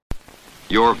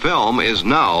Your film is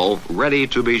now ready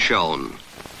to be shown.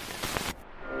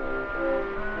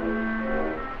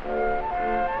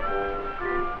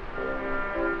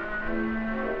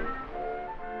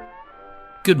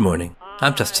 Good morning.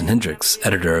 I'm Justin Hendrix,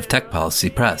 editor of Tech Policy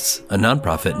Press, a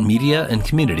nonprofit media and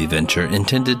community venture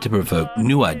intended to provoke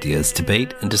new ideas,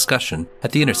 debate, and discussion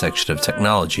at the intersection of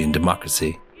technology and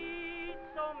democracy.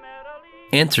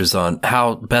 Answers on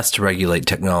how best to regulate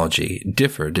technology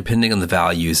differ depending on the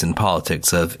values and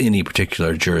politics of any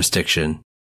particular jurisdiction.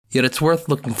 Yet it's worth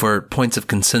looking for points of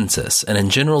consensus, and in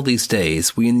general these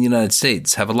days, we in the United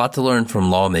States have a lot to learn from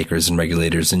lawmakers and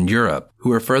regulators in Europe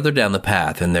who are further down the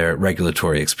path in their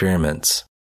regulatory experiments.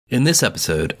 In this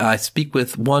episode, I speak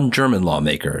with one German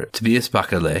lawmaker, Tobias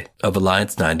Bacherle of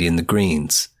Alliance 90 and the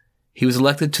Greens. He was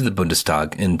elected to the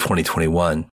Bundestag in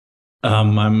 2021.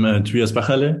 I'm Tobias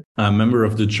Bacherle. I'm a member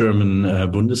of the German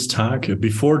Bundestag.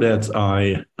 Before that,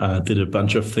 I did a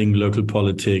bunch of things, local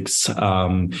politics,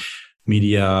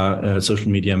 media,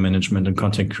 social media management and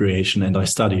content creation, and I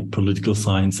studied political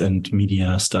science and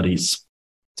media studies.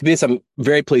 Tobias, I'm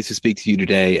very pleased to speak to you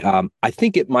today. I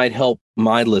think it might help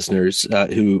my listeners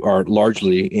who are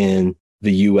largely in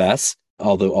the U.S.,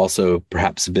 although also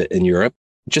perhaps a bit in Europe,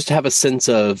 just to have a sense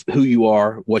of who you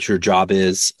are, what your job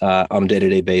is on a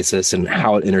day-to-day basis, and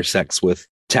how it intersects with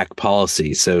tech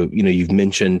policy. So, you've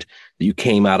mentioned that you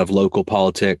came out of local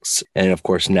politics and, of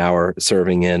course, now are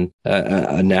serving in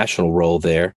a national role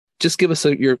there. Just give us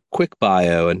your quick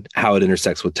bio and how it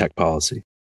intersects with tech policy.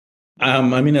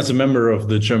 As a member of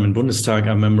the German Bundestag, I'm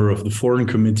a member of the Foreign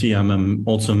Committee. I'm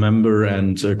also a member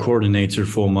and a coordinator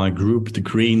for my group, the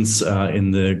Greens,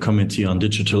 in the Committee on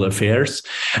Digital Affairs.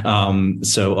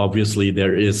 So obviously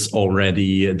there is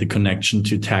already the connection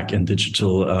to tech and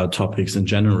digital topics in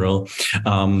general.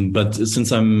 But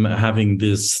since I'm having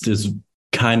this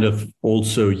kind of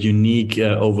also unique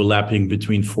overlapping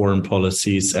between foreign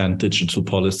policies and digital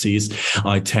policies,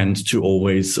 I tend to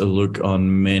always look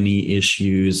on many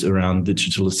issues around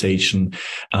digitalization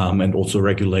and also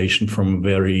regulation from a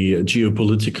very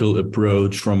geopolitical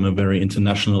approach, from a very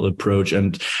international approach,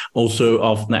 and also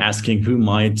often asking who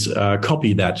might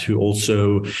copy that, who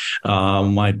also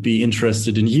might be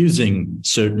interested in using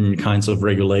certain kinds of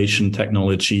regulation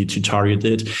technology to target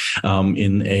it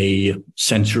in a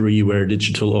century where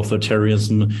digital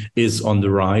authoritarianism is on the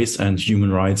rise and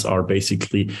human rights are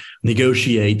basically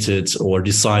negotiated or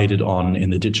decided on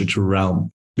in the digital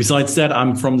realm. Besides that,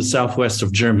 I'm from the southwest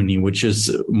of Germany, which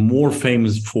is more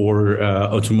famous for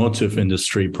automotive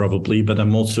industry probably, but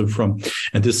I'm also from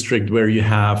a district where you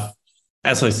have,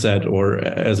 as I said, or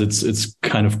as it's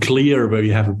kind of clear, where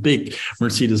you have a big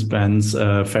Mercedes-Benz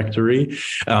factory,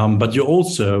 but you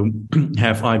also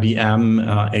have IBM,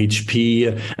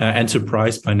 HP,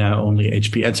 Enterprise, by now only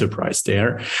HP Enterprise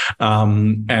there.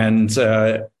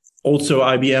 Also,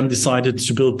 IBM decided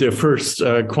to build their first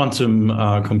quantum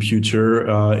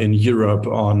computer in Europe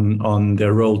on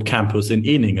their old campus in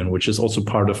Eningen, which is also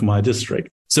part of my district.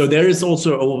 So there is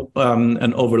also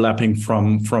an overlapping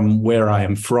from where I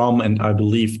am from, and I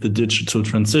believe the digital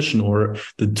transition or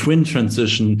the twin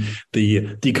transition, the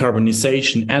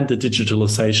decarbonization and the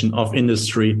digitalization of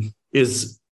industry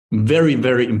is very,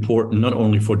 very important, not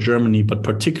only for Germany, but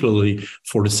particularly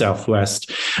for the Southwest.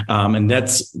 And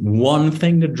that's one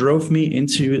thing that drove me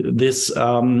into this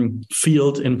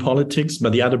field in politics.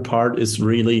 But the other part is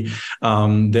really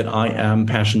that I am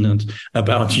passionate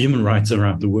about human rights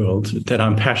around the world, that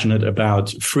I'm passionate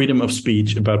about freedom of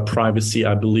speech, about privacy.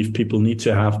 I believe people need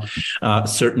to have a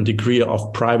certain degree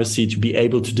of privacy to be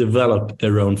able to develop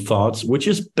their own thoughts, which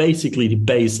is basically the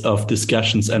base of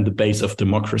discussions and the base of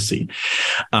democracy.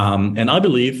 And I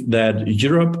believe that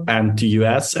Europe and the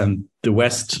US and the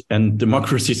West and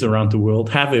democracies around the world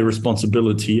have a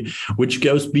responsibility which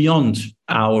goes beyond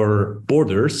our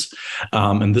borders.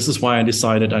 And this is why I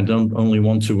decided I don't only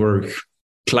want to work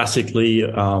classically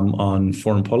on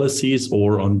foreign policies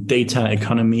or on data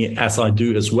economy, as I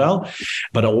do as well,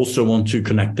 but I also want to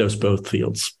connect those both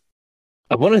fields.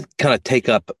 I want to kind of take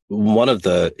up one of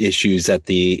the issues at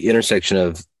the intersection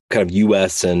of kind of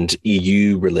U.S. and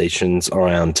EU relations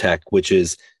around tech, which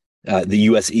is the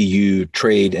U.S.-EU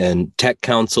Trade and Tech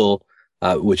Council,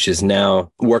 which is now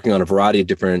working on a variety of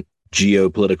different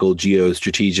geopolitical,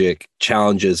 geostrategic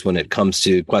challenges when it comes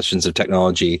to questions of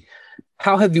technology.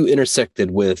 How have you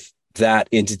intersected with that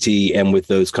entity and with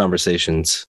those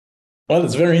conversations? Well,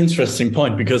 it's a very interesting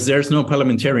point because there's no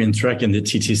parliamentarian track in the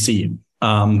TTC.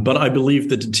 But I believe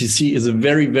that the TTC is a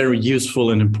very, very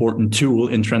useful and important tool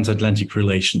in transatlantic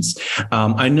relations.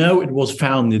 I know it was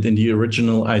founded, and the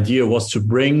original idea was to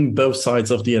bring both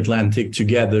sides of the Atlantic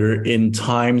together in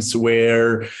times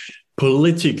where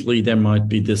politically, there might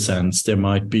be dissents, there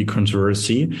might be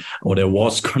controversy, or there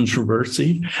was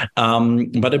controversy.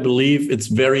 But I believe it's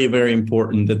very, very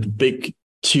important that the big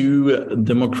two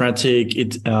democratic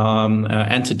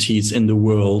entities in the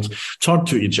world talk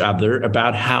to each other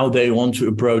about how they want to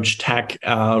approach tech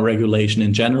regulation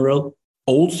in general.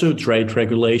 Also trade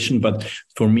regulation, but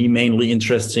for me, mainly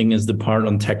interesting is the part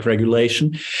on tech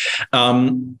regulation.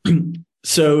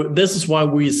 So this is why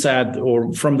we said,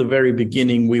 or from the very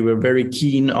beginning, we were very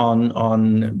keen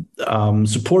on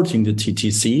supporting the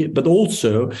TTC, but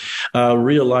also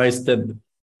realized that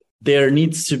there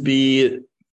needs to be,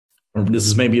 or this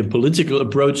is maybe a political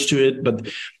approach to it, but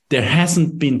there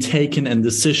hasn't been taken a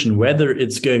decision whether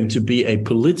it's going to be a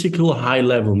political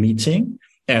high-level meeting,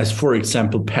 as, for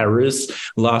example, Paris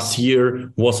last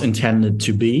year was intended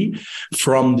to be,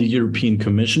 from the European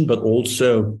Commission, but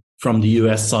also from the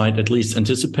US side, at least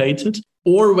anticipated,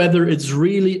 or whether it's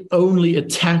really only a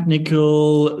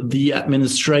technical, the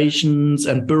administrations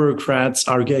and bureaucrats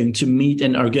are going to meet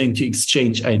and are going to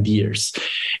exchange ideas.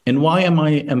 And why am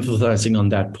I emphasizing on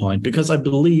that point? Because I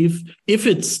believe if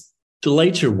it's the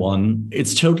later one,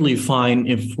 it's totally fine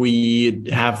if we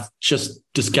have just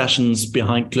discussions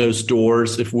behind closed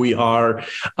doors, if we are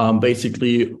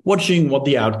basically watching what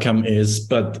the outcome is,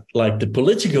 but like the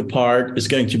political part is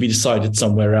going to be decided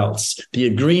somewhere else. The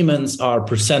agreements are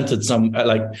presented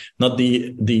like not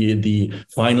the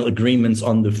final agreements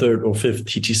on the third or fifth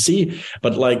TTC,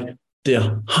 but like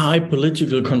the high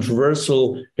political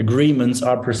controversial agreements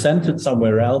are presented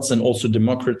somewhere else, and also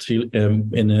democracy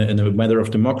in a matter of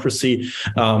democracy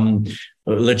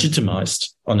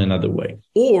legitimized on another way.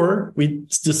 Or we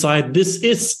decide this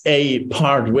is a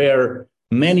part where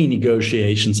many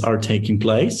negotiations are taking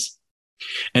place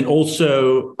and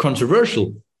also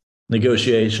controversial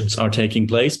negotiations are taking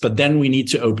place, but then we need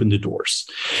to open the doors.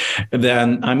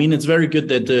 Then, I mean, it's very good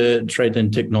that the trade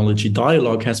and technology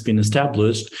dialogue has been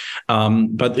established,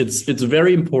 but it's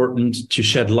very important to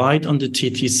shed light on the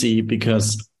TTC,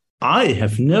 because I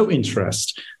have no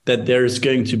interest that there is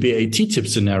going to be a TTIP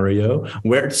scenario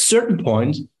where at a certain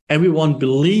point, everyone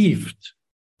believed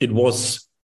it was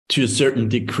to a certain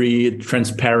degree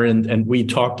transparent and we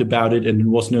talked about it and it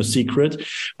was no secret,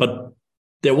 but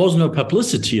there was no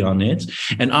publicity on it.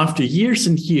 And after years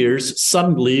and years,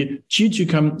 suddenly, due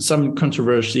to some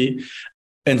controversy,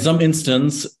 in some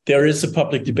instance, there is a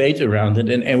public debate around it.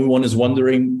 And everyone is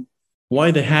wondering,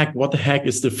 what the heck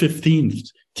is the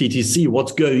 15th TTC?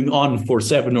 What's going on for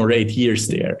 7 or 8 years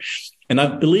there? And I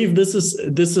believe this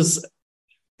is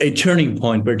a turning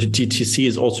point where the TTC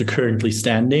is also currently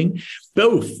standing.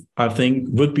 Both, I think,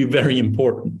 would be very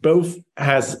important. Both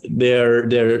has their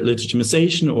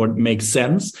legitimization or makes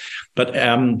sense, but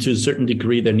to a certain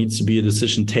degree, there needs to be a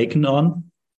decision taken on.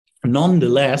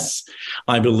 Nonetheless,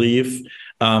 I believe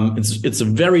it's a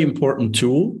very important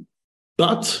tool,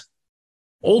 but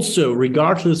also,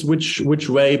 regardless which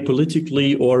way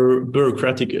politically or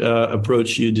bureaucratic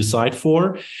approach you decide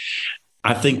for,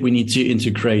 I think we need to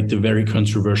integrate the very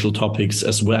controversial topics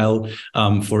as well.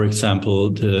 For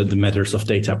example, the matters of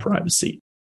data privacy.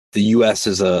 The U.S.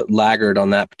 is a laggard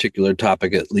on that particular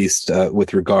topic, at least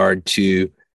with regard to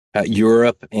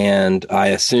Europe. And I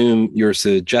assume you're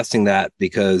suggesting that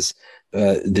because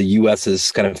the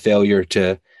U.S.'s kind of failure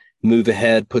to move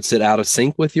ahead puts it out of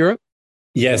sync with Europe?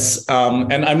 Yes.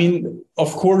 And I mean,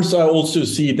 of course, I also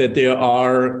see that there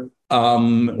are,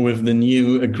 with the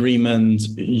new agreement,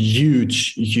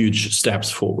 huge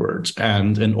steps forward,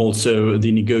 and also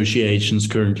the negotiations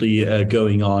currently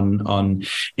going on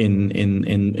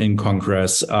in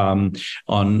Congress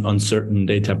on certain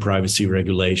data privacy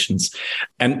regulations,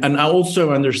 and I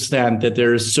also understand that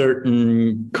there is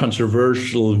certain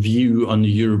controversial view on the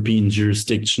European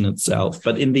jurisdiction itself,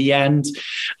 but in the end,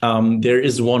 there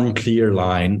is one clear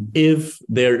line: if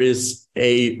there is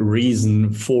a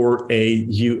reason for a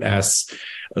U.S.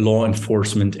 law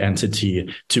enforcement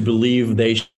entity to believe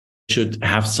they should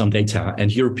have some data,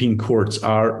 and European courts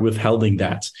are withholding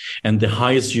that, and the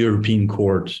highest European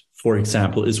court, for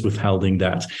example, is withholding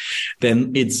that,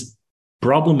 then it's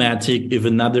problematic if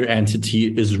another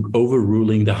entity is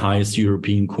overruling the highest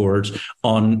European court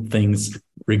on things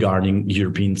regarding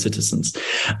European citizens.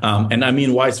 And I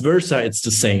mean, vice versa, it's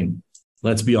the same.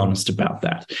 Let's be honest about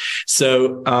that.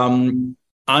 So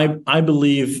I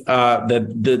believe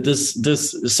that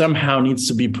this somehow needs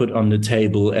to be put on the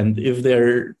table. And if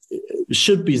there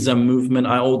should be some movement,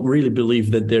 I really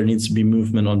believe that there needs to be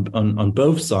movement on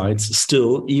both sides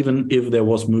still, even if there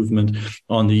was movement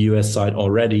on the US side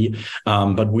already.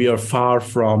 But we are far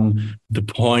from the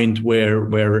point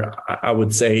where I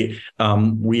would say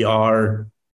we are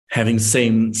having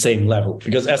same level.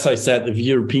 Because as I said, if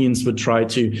Europeans would try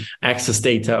to access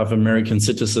data of American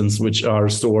citizens, which are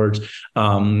stored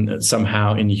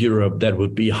somehow in Europe, that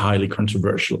would be highly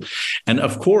controversial. And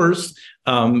of course,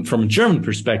 from a German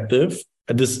perspective,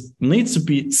 this needs to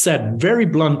be said very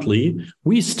bluntly.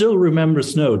 We still remember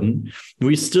Snowden.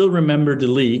 We still remember the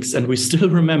leaks, and we still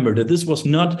remember that this was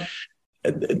not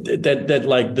that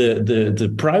like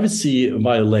the privacy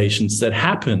violations that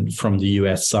happened from the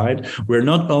US side were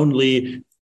not only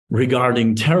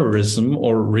regarding terrorism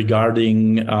or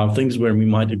regarding things where we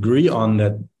might agree on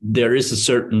that there is a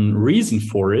certain reason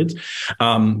for it,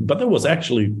 but there was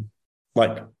actually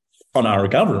like on our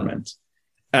government.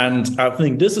 And I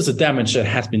think this is a damage that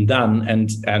has been done.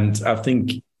 And I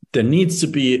think there needs to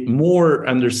be more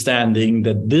understanding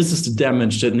that this is the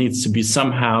damage that needs to be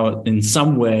somehow in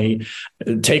some way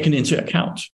taken into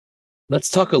account. Let's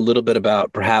talk a little bit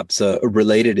about perhaps a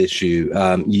related issue.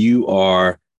 You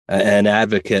are an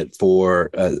advocate for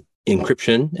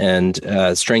encryption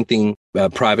and strengthening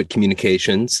private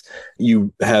communications.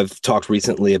 You have talked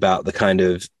recently about the kind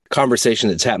of conversation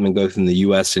that's happening both in the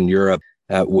US and Europe,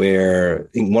 where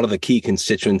one of the key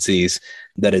constituencies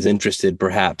that is interested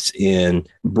perhaps in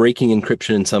breaking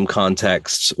encryption in some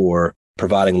contexts or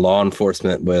providing law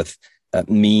enforcement with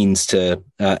means to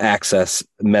access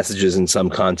messages in some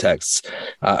contexts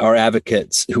are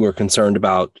advocates who are concerned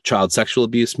about child sexual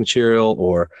abuse material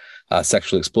or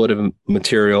sexually exploitive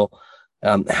material.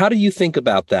 How do you think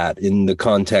about that in the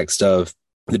context of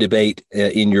the debate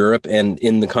in Europe and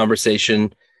in the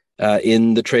conversation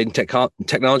in the Trade and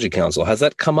Technology Council? Has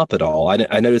that come up at all?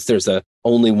 I noticed there's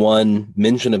only one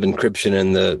mention of encryption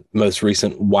in the most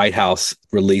recent White House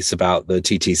release about the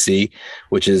TTC,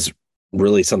 which is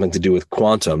really something to do with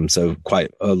quantum, so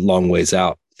quite a long ways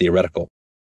out, theoretical.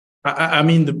 I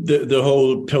mean, the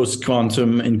whole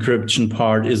post-quantum encryption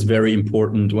part is very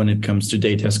important when it comes to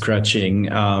data scratching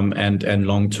and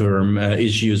long-term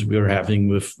issues we're having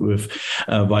with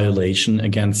violation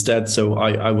against that. So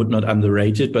I would not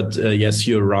underrate it. But yes,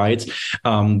 you're right.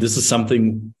 This is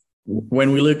something.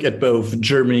 When we look at both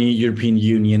Germany, European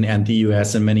Union, and the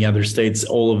US and many other states,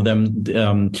 all of them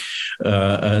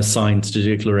signed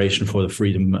the Declaration for the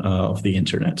Freedom of the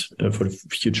Internet, for the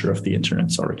future of the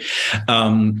Internet,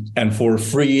 and for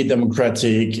free,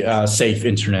 democratic, safe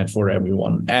Internet for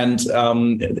everyone. And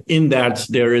in that,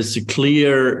 there is a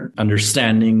clear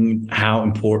understanding how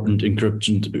important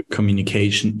encryption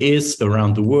communication is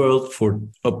around the world for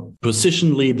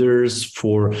opposition leaders,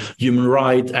 for human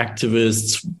rights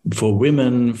activists, for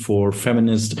women, for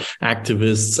feminist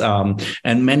activists,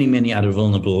 and many, many other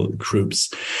vulnerable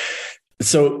groups.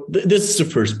 So this is the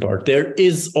first part. There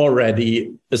is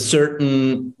already a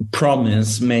certain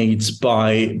promise made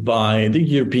by the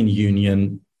European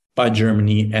Union, by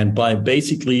Germany, and by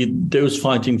basically those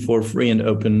fighting for free and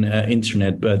open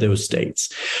internet by those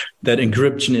states, that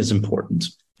encryption is important.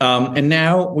 And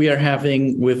now we are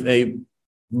having, with a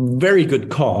very good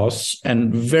cause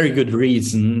and very good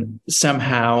reason,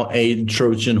 somehow a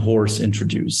Trojan horse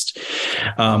introduced.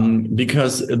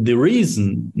 Because the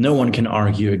reason, no one can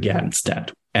argue against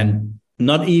that. And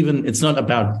it's not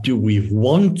about, do we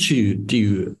want to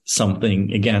do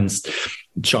something against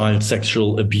child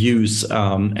sexual abuse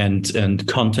and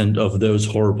content of those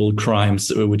horrible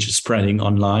crimes which is spreading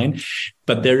online.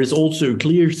 But there is also a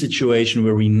clear situation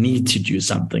where we need to do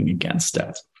something against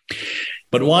that.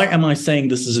 But why am I saying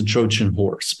this is a Trojan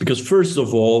horse? Because first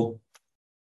of all,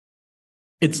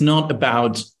 it's not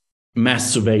about mass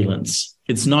surveillance.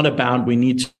 It's not about we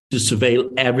need to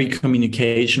surveil every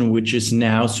communication which is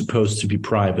now supposed to be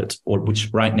private, or which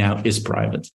right now is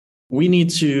private. We need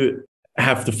to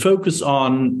have the focus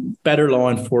on better law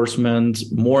enforcement,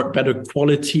 better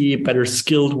quality, better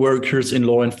skilled workers in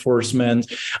law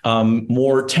enforcement,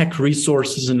 more tech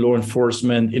resources in law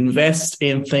enforcement, invest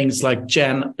in things like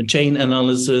chain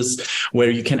analysis, where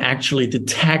you can actually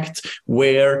detect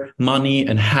where money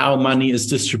and how money is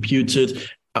distributed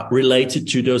related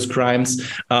to those crimes.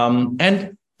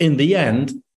 And in the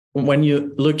end, when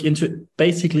you look into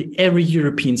basically every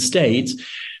European state,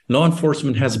 law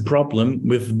enforcement has a problem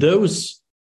with those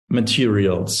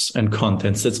materials and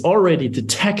contents that's already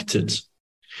detected,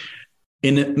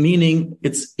 meaning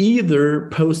it's either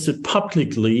posted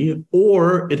publicly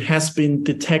or it has been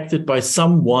detected by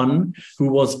someone who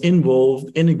was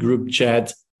involved in a group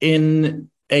chat, in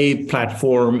a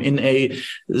platform, in a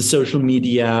social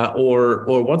media or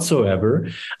whatsoever,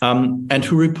 and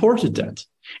who reported that.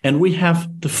 And we have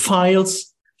the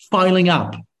files filing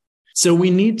up. So we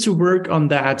need to work on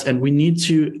that, and we need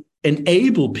to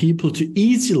enable people to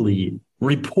easily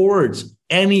report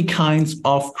any kinds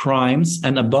of crimes,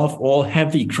 and above all,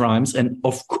 heavy crimes, and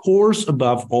of course,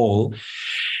 above all,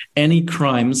 any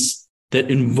crimes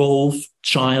that involve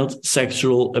child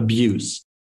sexual abuse.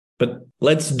 But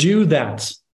let's do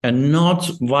that and not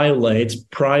violate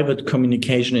private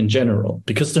communication in general,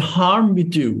 because the harm we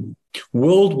do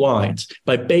worldwide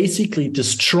by basically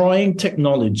destroying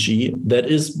technology that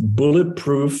is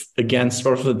bulletproof against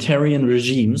authoritarian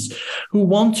regimes who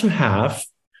want to have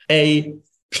a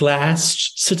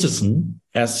classed citizen,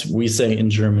 as we say in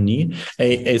Germany,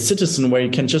 a citizen where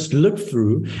you can just look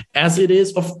through, as it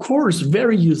is, of course,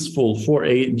 very useful for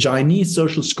a Chinese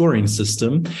social scoring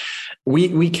system.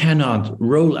 We cannot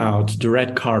roll out the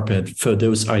red carpet for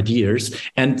those ideas.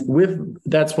 And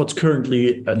that's what's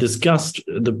currently discussed,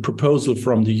 the proposal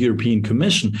from the European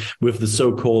Commission with the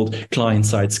so-called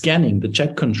client-side scanning, the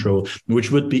chat control,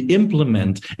 which would be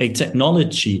implement a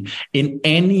technology in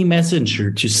any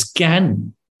messenger to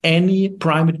scan any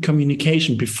private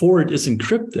communication before it is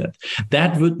encrypted.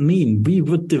 That would mean we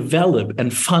would develop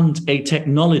and fund a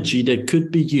technology that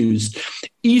could be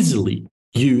easily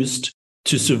used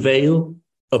to surveil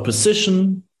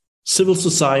opposition, civil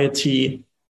society,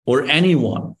 or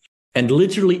anyone, and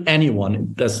literally anyone.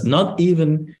 It does not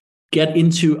even get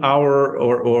into our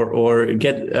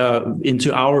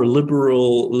into our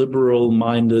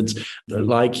liberal-minded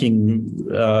liking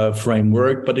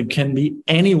framework, but it can be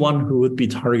anyone who would be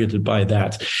targeted by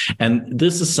that. And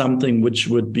this is something which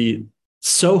would be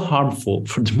so harmful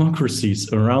for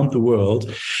democracies around the world,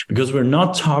 because we're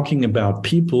not talking about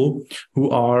people who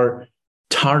are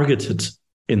targeted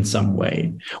in some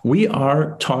way. We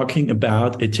are talking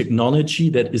about a technology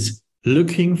that is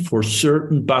looking for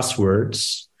certain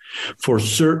buzzwords, for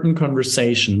certain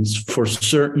conversations, for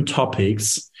certain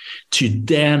topics, to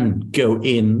then go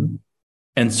in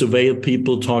and surveil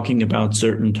people talking about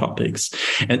certain topics.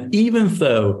 And even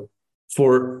though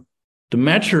for the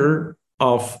matter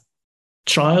of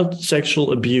child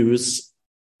sexual abuse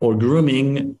or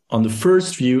grooming, on the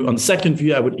first view, on the second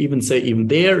view, I would even say even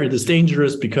there it is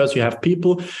dangerous, because you have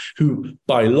people who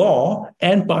by law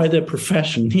and by their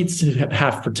profession needs to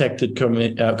have protected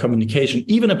communication,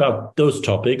 even about those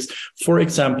topics. For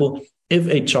example, if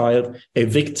a child, a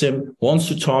victim, wants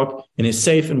to talk in a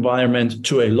safe environment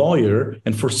to a lawyer,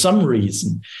 and for some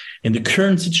reason in the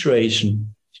current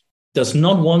situation does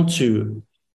not want to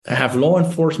have law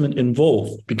enforcement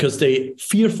involved because they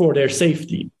fear for their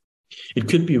safety, it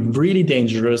could be really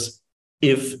dangerous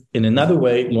if, in another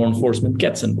way, law enforcement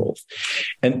gets involved.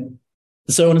 And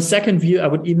so in a second view, I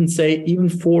would even say, even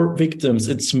for victims,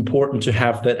 it's important to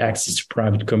have that access to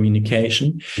private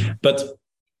communication. But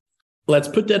let's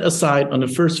put that aside. On the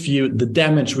first view, the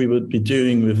damage we would be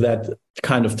doing with that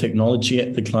kind of technology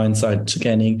at the client-side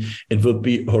scanning, it would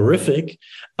be horrific.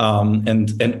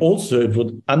 And also it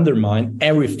would undermine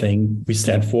everything we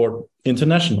stand for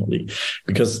internationally,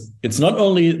 because it's not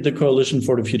only the Coalition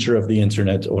for the Future of the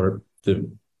Internet, or the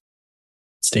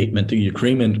statement, the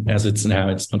agreement as it's now.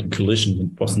 It's not a coalition.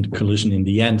 It wasn't a coalition in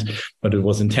the end, but it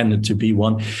was intended to be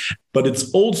one. But it's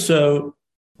also,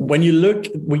 when you look,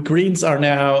 we Greens are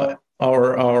now,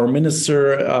 our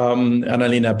minister,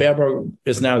 Annalena Baerbock,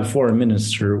 is now the foreign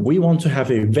minister. We want to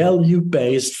have a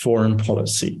value-based foreign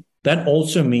policy. That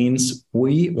also means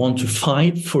we want to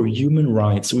fight for human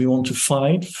rights. We want to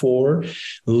fight for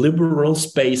liberal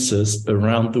spaces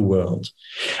around the world.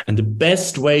 And the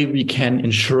best way we can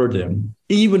ensure them,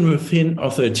 even within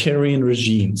authoritarian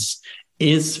regimes,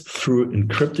 is through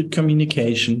encrypted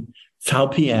communication,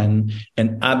 VPN,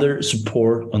 and other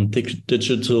support on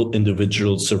digital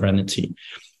individual sovereignty.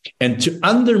 And to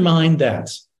undermine that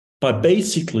by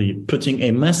basically putting a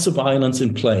massive violence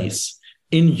in place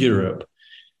in Europe,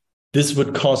 this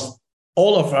would cost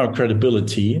all of our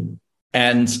credibility.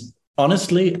 And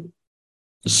honestly,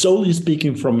 solely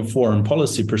speaking from a foreign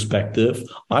policy perspective,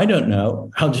 I don't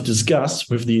know how to discuss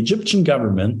with the Egyptian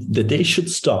government that they should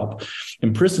stop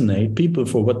imprisoning people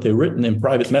for what they've written in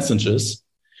private messages,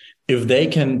 if they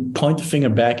can point the finger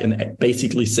back and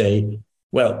basically say,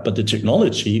 well, but the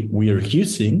technology we are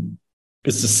using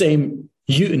is the same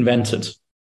you invented.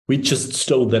 We just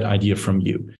stole that idea from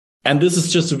you. And this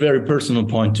is just a very personal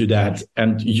point to that.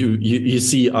 And you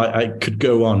see, I could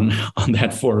go on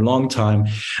that for a long time.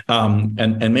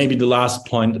 And maybe the last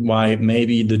point why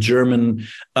maybe the German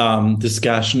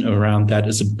discussion around that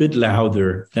is a bit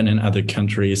louder than in other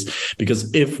countries,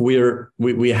 because if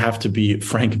we have to be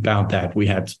frank about that, we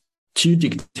had 2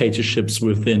 dictatorships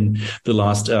within the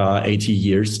last 80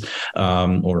 years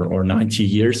or 90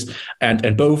 years,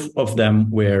 and both of them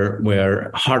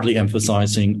were hardly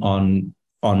emphasizing on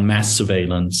on mass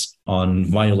surveillance, on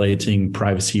violating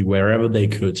privacy wherever they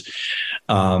could.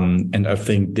 And I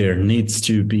think there needs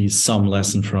to be some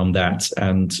lesson from that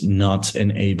and not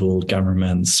enable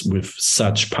governments with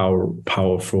such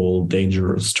powerful,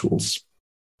 dangerous tools.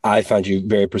 I find you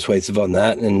very persuasive on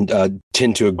that and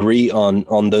tend to agree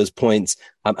on those points.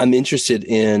 I'm interested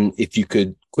in if you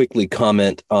could quickly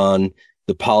comment on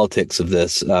the politics of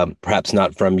this, perhaps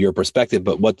not from your perspective,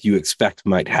 but what you expect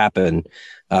might happen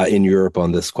in Europe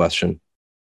on this question.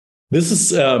 This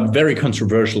is very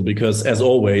controversial because, as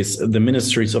always, the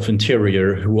ministries of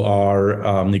interior who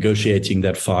are negotiating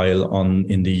that file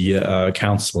in the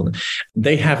council,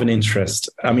 they have an interest.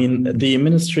 I mean, the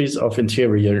ministries of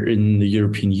interior in the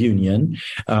European Union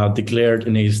declared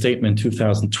in a statement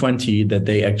 2020 that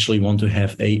they actually want to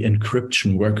have a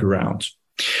encryption workaround.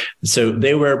 So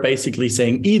they were basically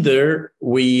saying either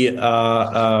we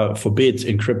forbid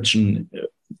encryption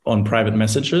on private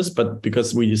messages, but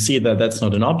because we see that that's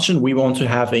not an option, we want to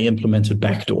have a implemented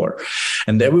backdoor.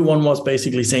 And everyone was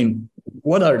basically saying,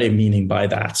 what are they meaning by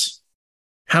that?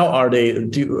 How are they,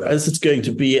 is it going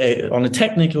to be on a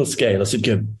technical scale? Is it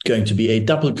going to be a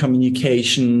double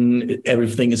communication?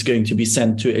 Everything is going to be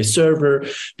sent to a server?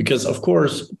 Because of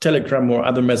course, Telegram or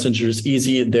other messengers,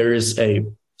 easy. There is a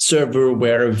server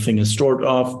where everything is stored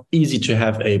off, easy to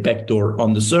have a backdoor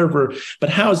on the server. But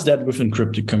how is that with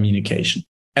encrypted communication?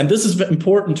 And this is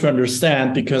important to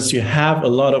understand because you have a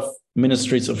lot of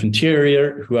ministries of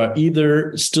interior who are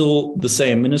either still the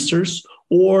same ministers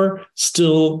or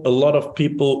still a lot of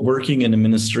people working in the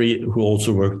ministry who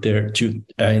also worked there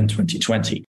in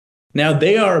 2020. Now,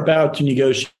 they are about to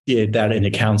negotiate that in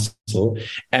the council.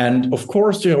 And of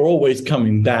course, they are always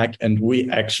coming back. And we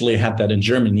actually had that in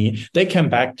Germany. They came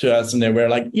back to us and they were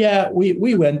like, yeah,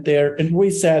 we went there and we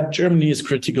said Germany is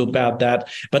critical about that.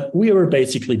 But we were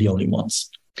basically the only ones.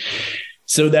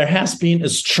 So there has been a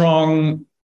strong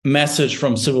message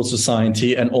from civil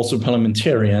society and also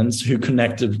parliamentarians who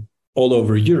connected all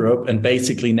over Europe and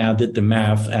basically now did the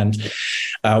math. And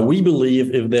we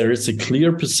believe if there is a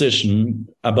clear position,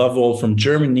 above all from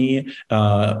Germany,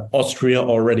 Austria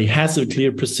already has a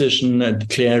clear position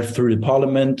declared through the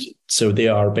parliament. So they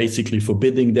are basically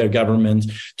forbidding their government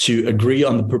to agree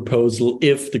on the proposal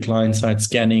if the client-side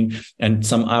scanning and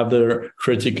some other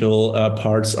critical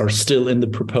parts are still in the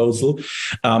proposal.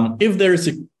 If there is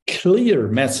a clear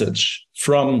message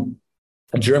from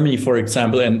Germany, for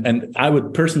example, and I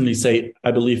would personally say,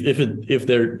 I believe if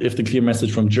the clear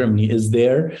message from Germany is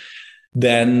there,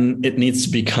 then it needs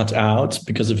to be cut out,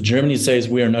 because if Germany says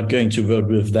we are not going to vote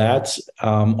with that,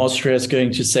 Austria is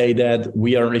going to say that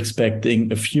we are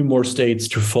expecting a few more states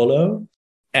to follow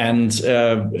and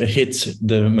hit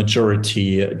the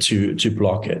majority to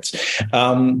block it.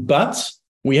 But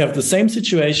we have the same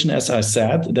situation, as I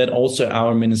said, that also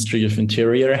our Ministry of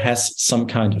Interior has some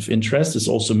kind of interest, is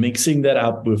also mixing that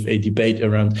up with a debate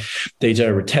around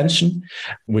data retention,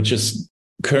 which is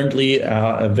currently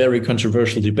a very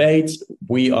controversial debate.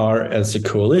 We are, as a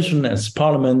coalition, as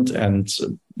parliament, and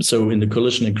so in the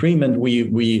coalition agreement,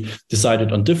 we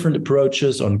decided on different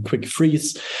approaches, on quick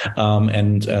freeze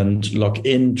and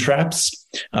lock-in traps.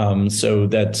 So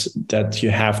that you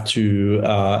have to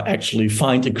actually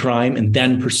find a crime and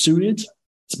then pursue it.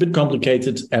 It's a bit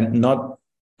complicated and not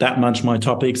that much my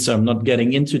topic, so I'm not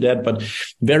getting into that, but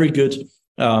very good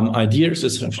ideas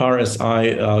as far as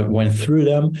I went through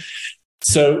them.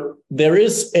 So there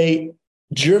is a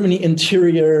Germany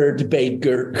interior debate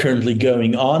currently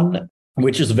going on,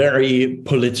 which is very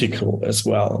political as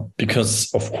well,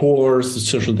 because of course the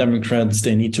Social Democrats,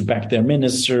 they need to back their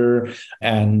minister,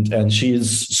 and she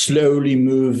is slowly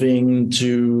moving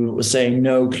to saying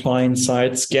no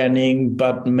client-side scanning,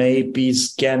 but maybe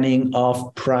scanning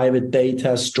of private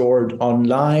data stored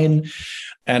online.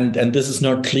 And this is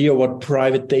not clear what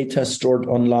private data stored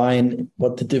online,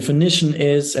 what the definition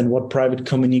is, and what private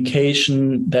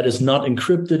communication that is not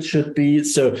encrypted should be.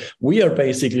 So we are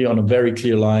basically on a very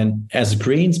clear line as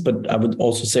Greens, but I would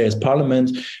also say as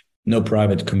Parliament, no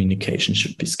private communication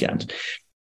should be scanned.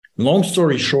 Long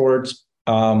story short,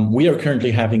 we are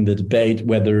currently having the debate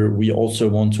whether we also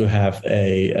want to have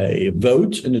a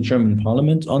vote in the German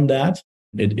Parliament on that.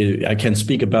 I can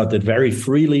speak about that very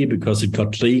freely because it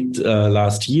got leaked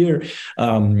last year.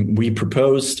 We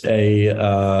proposed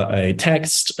a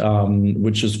text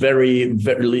which is very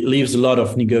leaves a lot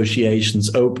of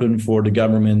negotiations open for the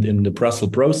government in the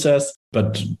Brussels process,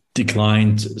 but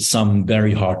declined some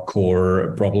very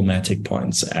hardcore problematic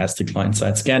points as the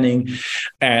client-side scanning.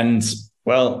 And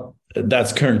well,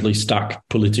 that's currently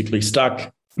politically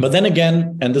stuck. But then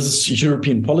again, and this is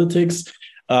European politics,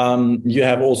 You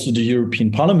have also the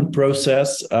European Parliament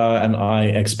process, and I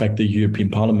expect the European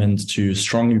Parliament to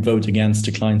strongly vote against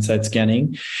the client-side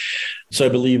scanning. So I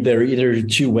believe there are either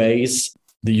two ways.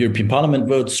 The European Parliament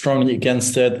votes strongly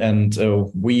against it, and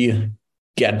we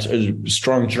get a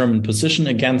strong German position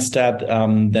against that.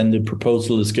 Then the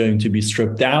proposal is going to be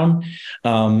stripped down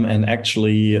and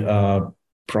actually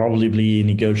probably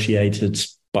negotiated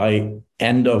by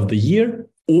end of the year.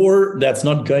 Or that's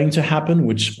not going to happen,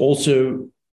 which also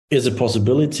is a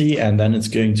possibility. And then it's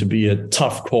going to be a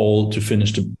tough call to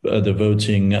finish the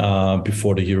voting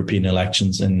before the European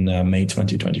elections in May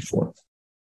 2024.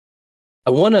 I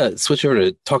want to switch over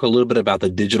to talk a little bit about the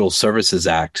Digital Services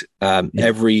Act.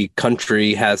 Every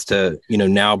country has to,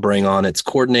 now bring on its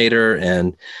coordinator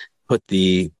and put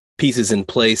the pieces in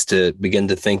place to begin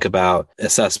to think about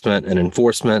assessment and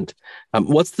enforcement.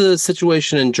 What's the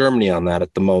situation in Germany on that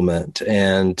at the moment?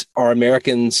 And are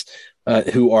Americans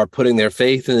who are putting their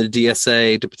faith in the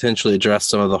DSA to potentially address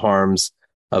some of the harms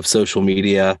of social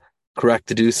media correct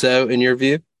to do so, in your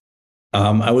view?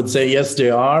 I would say yes, they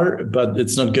are, but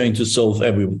it's not going to solve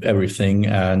everything.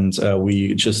 And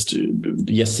we just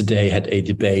yesterday had a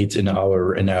debate in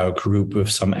our group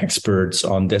with some experts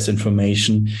on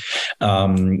disinformation,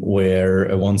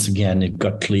 where once again it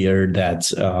got clear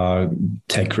that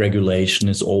tech regulation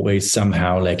is always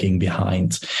somehow lagging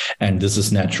behind, and this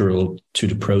is natural to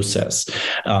the process.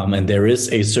 And there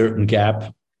is a certain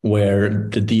gap where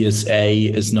the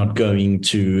DSA is not going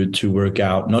to work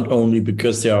out, not only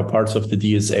because there are parts of the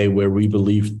DSA where we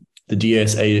believe the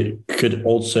DSA could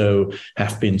also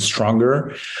have been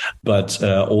stronger, but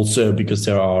also because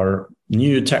there are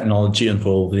new technology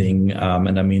involving,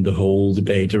 and I mean the whole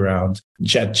debate around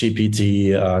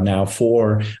ChatGPT now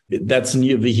 4, that's a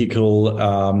new vehicle,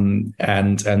 and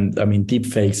I mean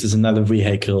deepfakes is another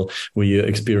vehicle. We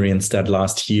experienced that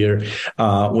last year,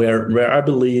 where I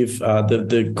believe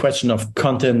the question of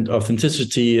content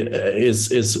authenticity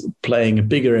is playing a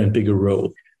bigger and bigger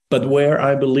role. But where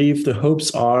I believe the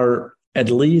hopes are at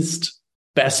least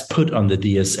best put on the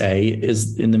DSA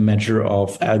is in the measure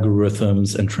of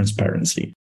algorithms and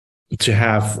transparency. To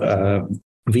have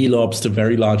VLOPs, the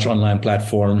very large online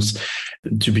platforms,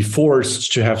 to be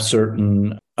forced to have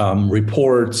certain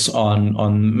reports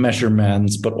on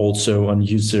measurements, but also on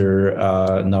user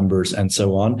numbers and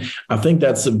so on. I think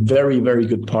that's a very, very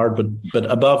good part. But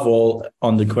above all,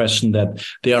 on the question that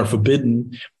they are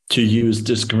forbidden to use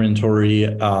discriminatory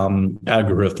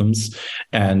algorithms.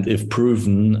 And if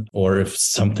proven, or if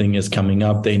something is coming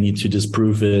up, they need to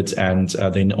disprove it. And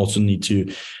they also need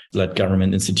to let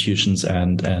government institutions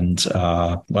and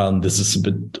well, this is a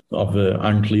bit of an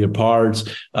unclear part,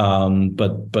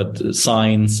 but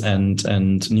science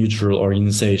and neutral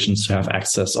organizations to have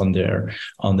access on their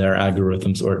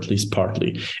algorithms, or at least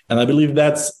partly. And I believe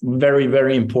that's very,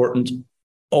 very important.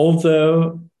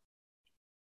 Although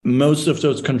most of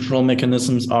those control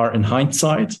mechanisms are in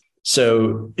hindsight.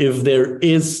 So if there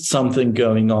is something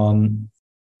going on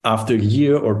after a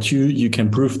year or two, you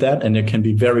can prove that, and there can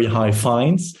be very high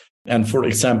fines. And for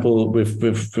example,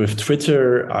 with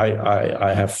Twitter,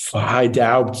 I have high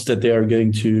doubts that they are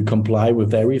going to comply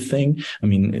with everything. I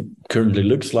mean, it currently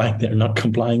looks like they're not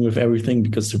complying with everything,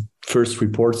 because the first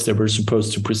reports they were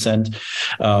supposed to present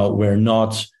were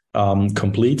not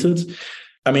completed.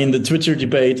 I mean, the Twitter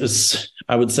debate is,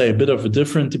 I would say, a bit of a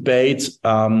different debate.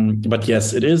 But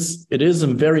yes, it is a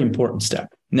very important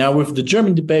step. Now, with the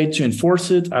German debate to enforce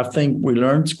it, I think we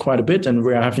learned quite a bit, and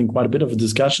we're having quite a bit of a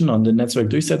discussion on the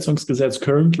Netzwerkdurchsetzungsgesetz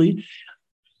currently.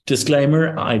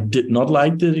 Disclaimer, I did not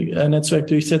like the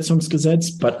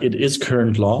Netzwerkdurchsetzungsgesetz, but it is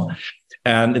current law,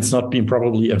 and it's not being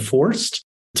properly enforced.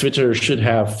 Twitter should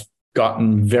have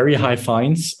gotten very high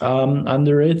fines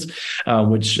under it,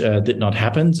 which did not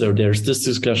happen. So there's this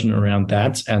discussion around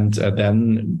that. And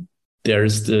then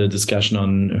there's the discussion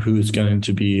on who's going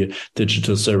to be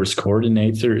digital service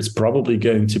coordinator. It's probably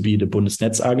going to be the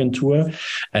Bundesnetzagentur,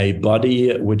 a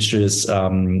body which is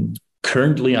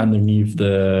currently underneath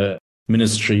the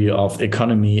Ministry of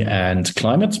Economy and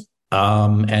Climate,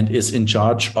 and is in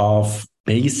charge of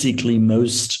basically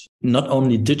most, not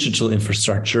only digital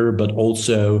infrastructure, but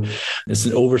also as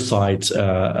an oversight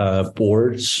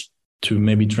board, to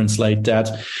maybe translate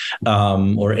that,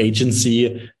 or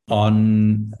agency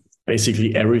on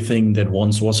basically everything that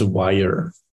once was a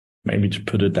wire, maybe to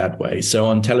put it that way. So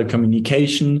on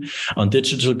telecommunication, on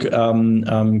digital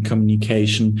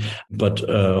communication, but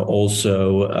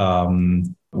also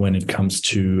when it comes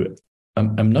to,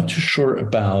 I'm not too sure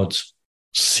about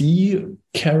sea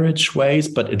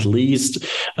carriageways, but at least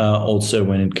also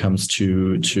when it comes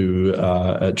to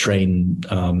train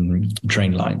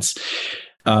lines.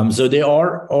 So they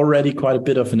are already quite a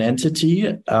bit of an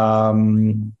entity.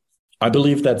 I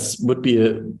believe that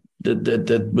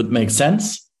would make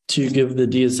sense to give the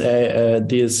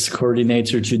DS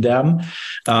coordinator to them,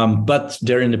 but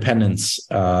their independence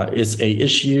is a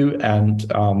issue, and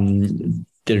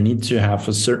there need to have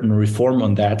a certain reform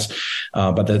on that.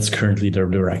 But that's currently the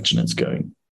direction it's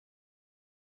going.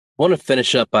 I want to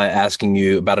finish up by asking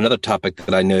you about another topic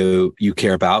that I know you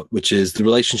care about, which is the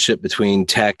relationship between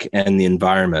tech and the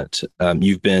environment.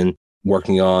 You've been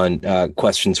working on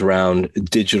questions around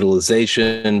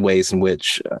digitalization, ways in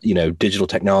which digital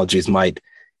technologies might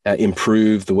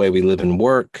improve the way we live and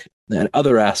work, and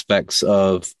other aspects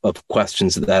of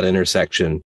questions at that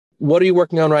intersection. What are you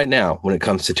working on right now when it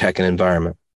comes to tech and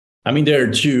environment? I mean, there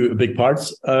are two big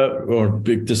parts or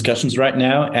big discussions right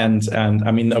now. And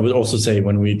I mean, I would also say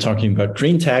when we're talking about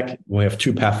green tech, we have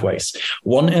two pathways.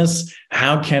 One is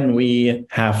how can we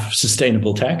have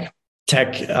sustainable tech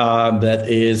that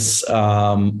is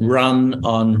run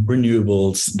on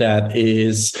renewables, that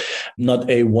is not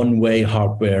a one-way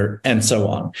hardware, and so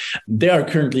on. There are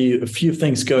currently a few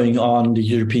things going on. The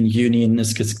European Union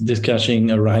is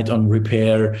discussing a right on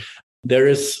repair. There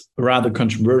is a rather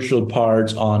controversial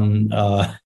part on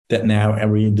that now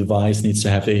every device needs to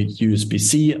have a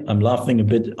USB-C. I'm laughing a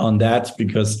bit on that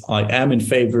because I am in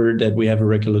favor that we have a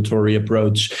regulatory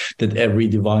approach that every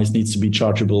device needs to be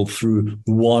chargeable through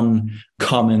one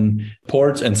common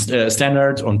port and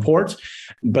standard on port.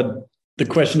 But the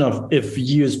question of if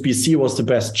USB-C was the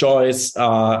best choice,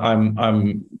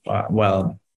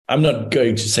 I'm not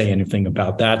going to say anything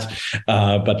about that,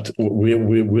 but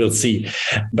we'll see.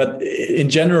 But in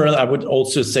general, I would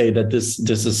also say that this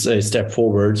is a step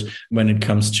forward when it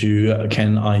comes to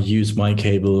can I use my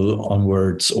cable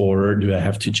onwards, or do I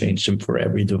have to change them for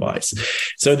every device?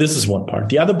 So this is one part.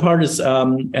 The other part is,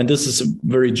 and this is a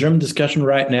very German discussion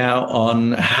right now,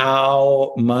 on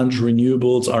how much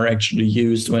renewables are actually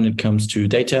used when it comes to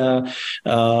data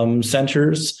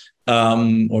centers.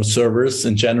 Or servers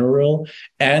in general,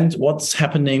 and what's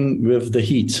happening with the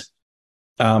heat.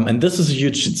 And this is a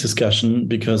huge discussion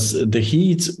because the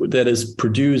heat that is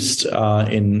produced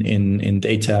in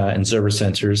data and server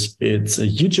centers, it's a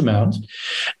huge amount.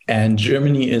 And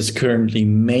Germany is currently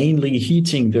mainly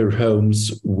heating their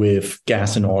homes with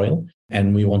gas and oil,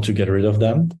 and we want to get rid of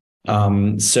them.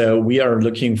 So we are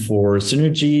looking for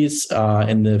synergies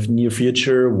in the near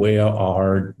future. Where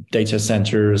are data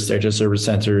centers, data service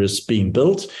centers being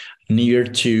built near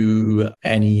to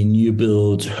any new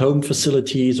build home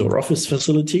facilities or office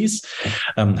facilities,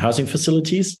 housing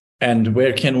facilities? And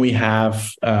where can we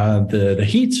have the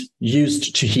heat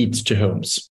used to heat to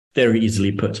homes? Very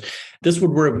easily put. This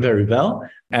would work very well.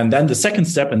 And then the second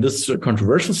step, and this is a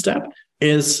controversial step,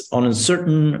 is on a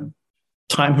certain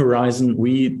time horizon,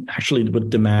 we actually would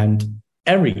demand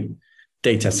every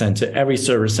data center, every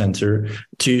server center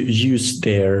to use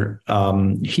their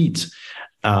heat.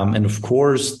 And of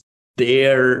course,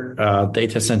 their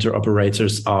data center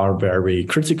operators are very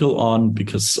critical on,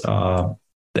 because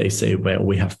they say, well,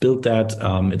 we have built that.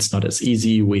 It's not as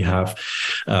easy. We have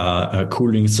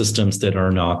cooling systems that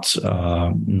are not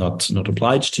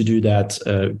obliged to do that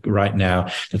right now.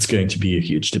 It's going to be a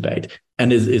huge debate.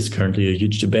 And it is currently a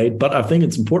huge debate. But I think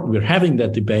it's important we're having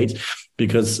that debate,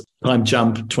 because time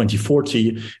jump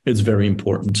 2040, it's very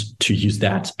important to use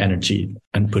that energy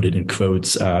and put it in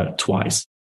quotes twice.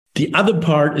 The other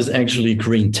part is actually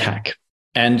green tech.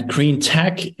 And green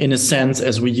tech, in a sense,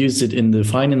 as we use it in the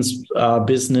finance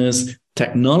business,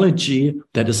 technology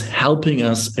that is helping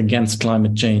us against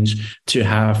climate change to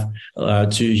have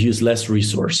to use less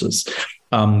resources.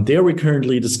 There we're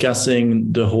currently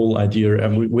discussing the whole idea,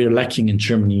 and we're lacking in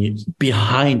Germany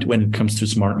behind when it comes to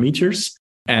smart meters.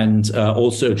 And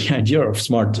also the idea of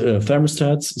smart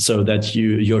thermostats, so that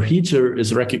your heater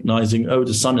is recognizing, oh,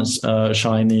 the sun is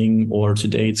shining, or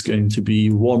today it's going to be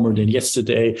warmer than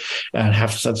yesterday, and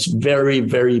have such very,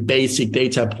 very basic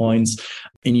data points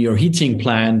in your heating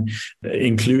plan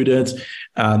included.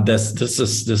 This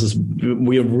is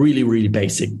we are really, really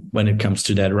basic when it comes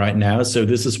to that right now. So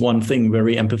this is one thing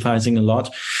very empathizing a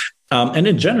lot. And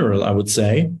in general, I would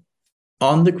say,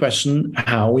 on the question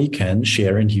how we can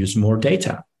share and use more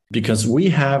data, because we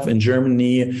have in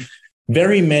Germany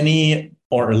very many,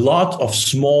 or a lot of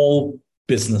small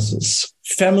businesses,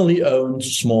 family-owned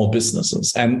small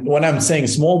businesses. And when I'm saying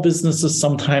small businesses,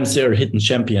 sometimes they are hidden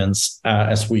champions,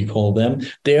 as we call them.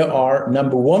 They are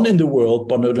number one in the world,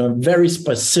 but on a very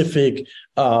specific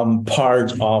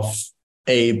part of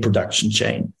a production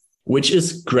chain, which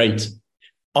is great.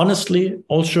 Honestly,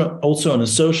 also on a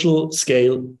social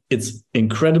scale, it's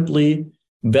incredibly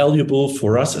valuable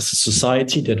for us as a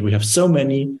society that we have so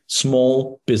many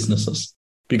small businesses,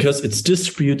 because it's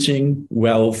distributing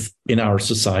wealth in our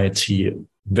society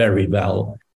very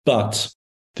well. But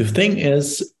the thing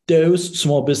is, those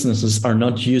small businesses are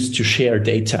not used to share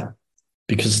data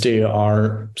because they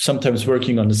are sometimes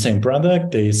working on the same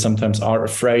product. They sometimes are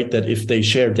afraid that if they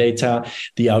share data,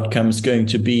 the outcome is going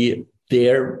to be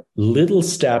their little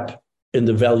step in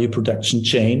the value production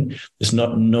chain is no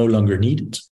longer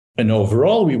needed. And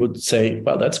overall, we would say,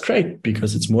 well, that's great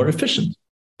because it's more efficient.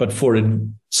 But for a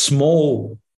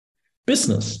small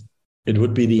business, it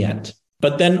would be the end.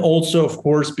 But then also, of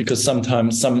course, because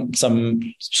sometimes some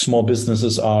small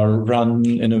businesses are run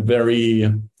in a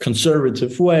very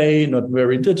conservative way, not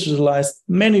very digitalized,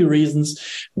 many reasons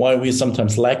why we're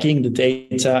sometimes lacking the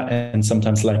data and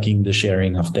sometimes lacking the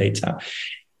sharing of data.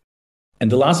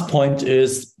 And the last point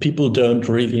is people don't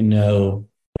really know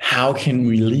how can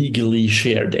we legally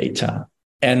share data.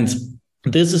 And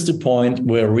this is the point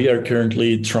where we are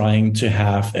currently trying to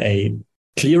have a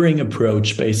clearing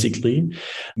approach, basically,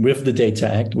 with the Data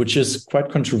Act, which is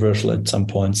quite controversial at some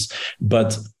points.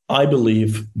 But I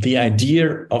believe the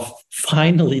idea of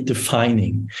finally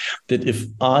defining that if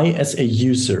I, as a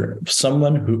user,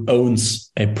 someone who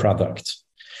owns a product,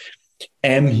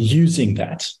 am using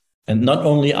that, and not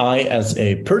only I as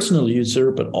a personal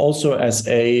user, but also as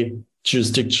a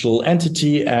jurisdictional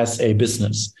entity, as a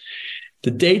business,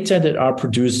 the data that are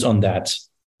produced on that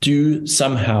do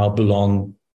somehow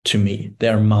belong to me.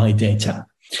 They're my data.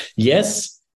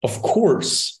 Yes, of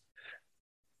course,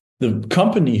 the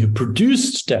company who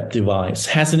produced that device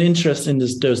has an interest in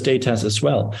those data as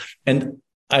well. And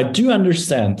I do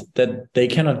understand that they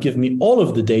cannot give me all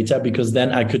of the data because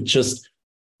then I could just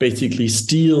basically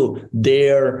steal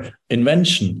their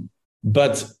invention.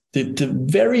 But the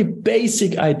very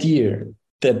basic idea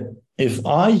that if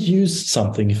I use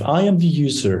something, if I am the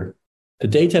user, the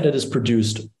data that is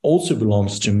produced also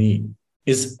belongs to me,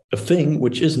 is a thing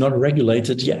which is not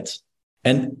regulated yet.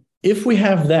 And if we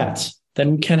have that,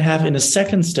 then we can have in a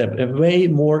second step a way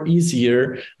more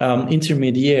easier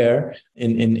intermediary.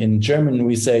 In German,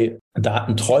 we say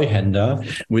Datentreuhänder,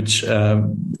 which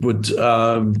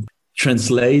would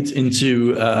translate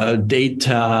into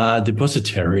data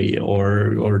depository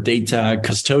or data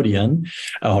custodian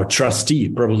or trustee.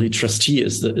 Probably trustee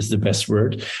is the best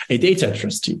word. A data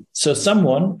trustee. So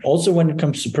someone, also when it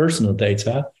comes to personal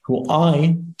data, who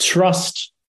I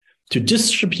trust to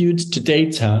distribute the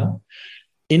data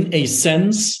in a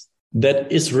sense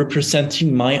that is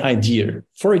representing my idea.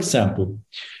 For example,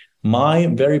 my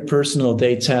very personal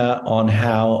data on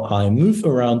how I move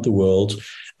around the world,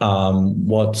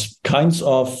 what kinds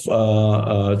of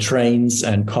trains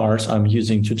and cars I'm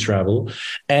using to travel,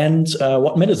 and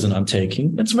what medicine I'm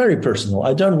taking. It's very personal.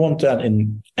 I don't want that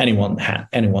in anyone's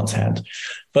hand.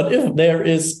 But if there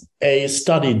is a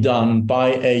study done by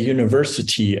a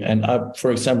university, and I,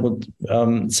 for example,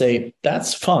 say,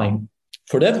 that's fine.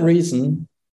 For that reason,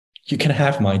 you can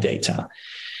have my data.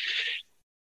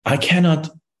 I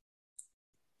cannot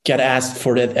get asked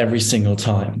for that every single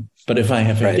time. But if I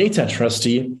have a data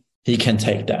trustee, he can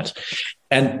take that.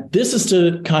 And this is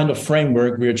the kind of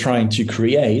framework we're trying to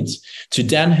create to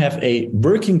then have a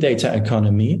working data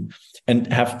economy and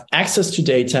have access to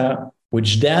data,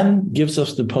 which then gives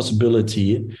us the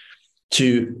possibility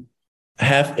to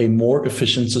have a more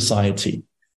efficient society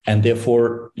and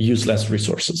therefore use less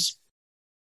resources.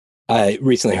 I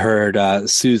recently heard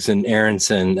Susan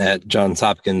Aronson at Johns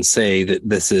Hopkins say that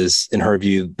this is, in her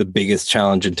view, the biggest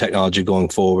challenge in technology going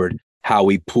forward, how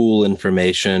we pool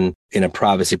information in a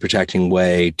privacy protecting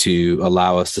way to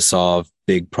allow us to solve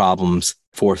big problems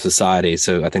for society.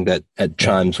 So I think that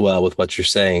chimes well with what you're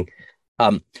saying.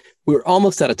 We're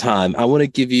almost out of time. I want to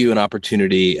give you an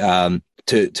opportunity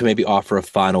to maybe offer a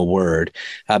final word.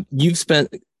 You've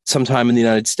spent some time in the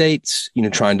United States,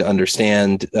 trying to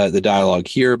understand the dialogue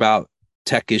here about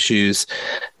tech issues.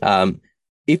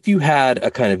 If you had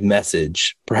a kind of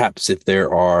message, perhaps if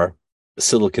there are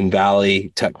Silicon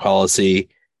Valley tech policy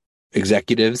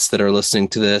executives that are listening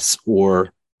to this,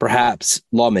 or perhaps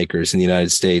lawmakers in the United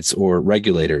States or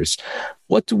regulators,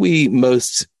 what do we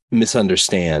most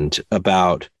misunderstand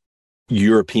about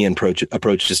European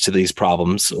approaches to these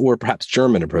problems, or perhaps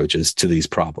German approaches to these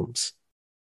problems?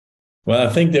 Well,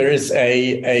 I think there is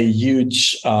a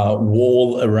huge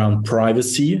wall around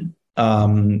privacy,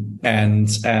 and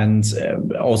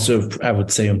also I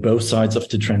would say on both sides of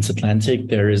the transatlantic,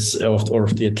 there is or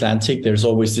of the Atlantic, there's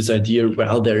always this idea.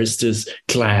 Well, there is this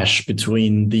clash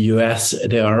between the US;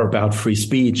 they are about free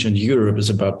speech, and Europe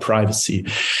is about privacy.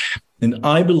 And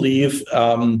I believe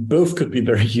both could be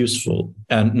very useful,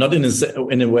 and not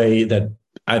in a way that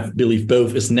I believe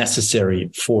both is necessary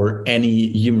for any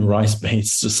human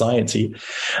rights-based society.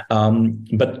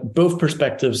 But both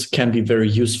perspectives can be very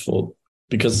useful,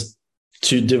 because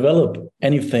to develop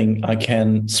anything I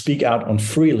can speak out on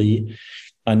freely,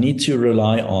 I need to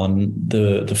rely on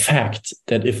the fact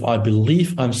that if I believe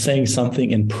I'm saying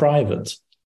something in private,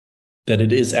 that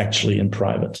it is actually in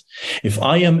private. If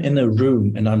I am in a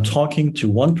room and I'm talking to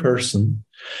one person,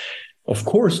 of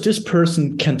course, this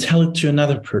person can tell it to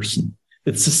another person.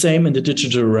 It's the same in the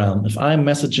digital realm. If I'm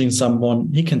messaging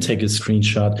someone, he can take a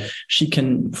screenshot, she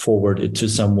can forward it to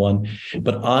someone,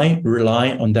 but I rely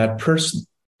on that person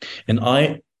and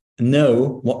I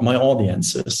know what my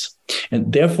audience is.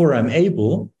 And therefore, I'm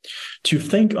able to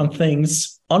think on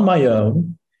things on my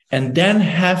own and then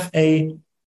have a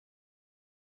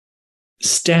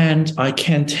stand I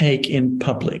can take in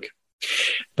public.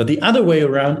 But the other way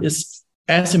around is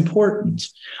as important.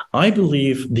 I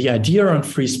believe the idea on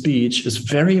free speech is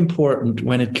very important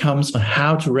when it comes on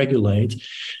how to regulate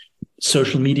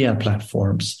social media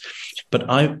platforms. But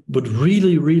I would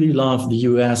really, really love the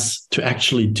US to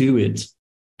actually do it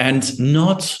and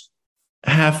not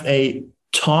have a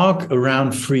talk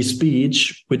around free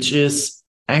speech, which is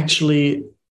actually,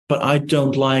 but I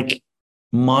don't like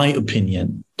my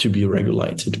opinion to be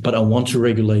regulated, but I want to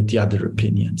regulate the other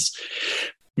opinions.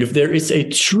 If there is a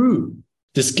true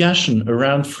discussion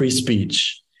around free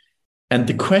speech and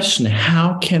the question,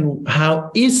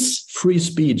 how is free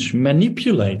speech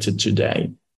manipulated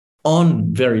today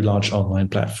on very large online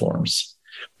platforms,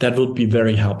 that would be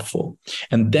very helpful.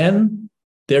 And then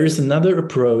there is another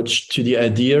approach to the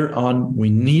idea on we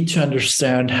need to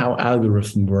understand how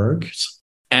algorithm works.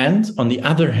 And on the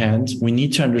other hand, we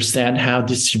need to understand how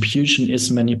distribution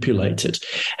is manipulated,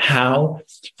 how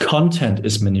content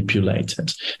is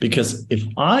manipulated. Because if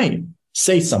I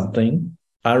say something,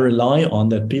 I rely on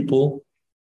that people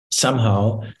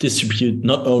somehow distribute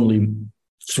not only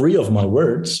 3 of my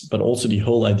words, but also the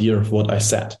whole idea of what I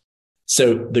said.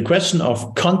 So the question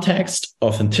of context,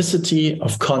 authenticity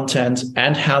of content,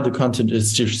 and how the content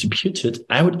is distributed,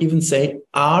 I would even say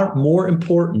are more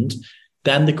important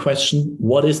than the question,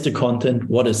 what is the content,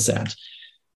 what is said?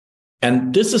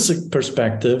 And this is a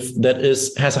perspective that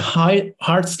has a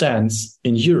hard stance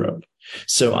in Europe.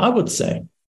 So I would say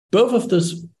both of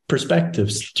those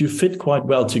perspectives do fit quite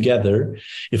well together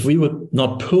if we would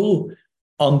not pull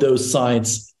on those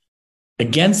sides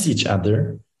against each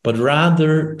other, but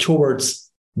rather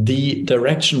towards the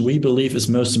direction we believe is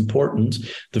most important,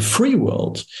 the free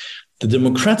world, the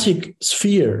democratic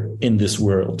sphere in this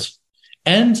world,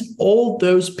 and all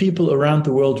those people around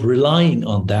the world relying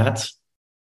on that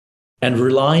and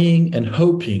relying and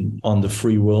hoping on the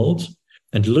free world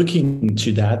and looking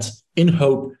to that in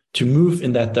hope to move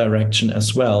in that direction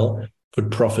as well,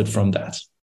 would profit from that.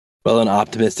 Well, an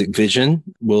optimistic vision.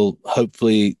 We'll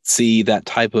hopefully see that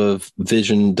type of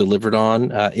vision delivered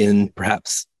on in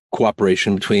perhaps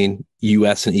cooperation between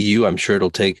US and EU. I'm sure it'll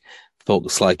take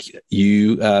folks like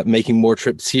you making more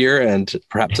trips here and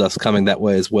perhaps us coming that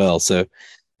way as well. So,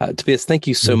 Tobias, thank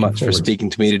you so much for speaking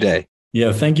to me today.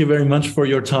 Yeah, thank you very much for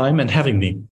your time and having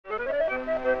me.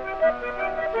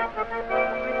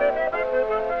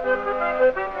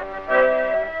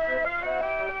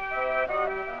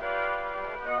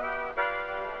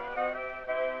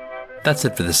 That's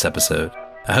it for this episode.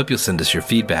 I hope you'll send us your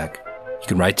feedback. You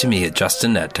can write to me at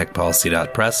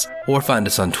justin@techpolicy.press or find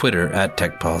us on Twitter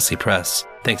 @techpolicypress.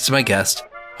 Thanks to my guest,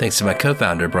 thanks to my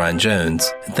co-founder Brian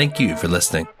Jones, and thank you for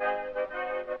listening.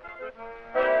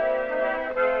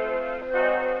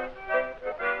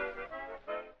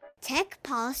 Tech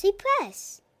Policy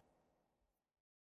Press.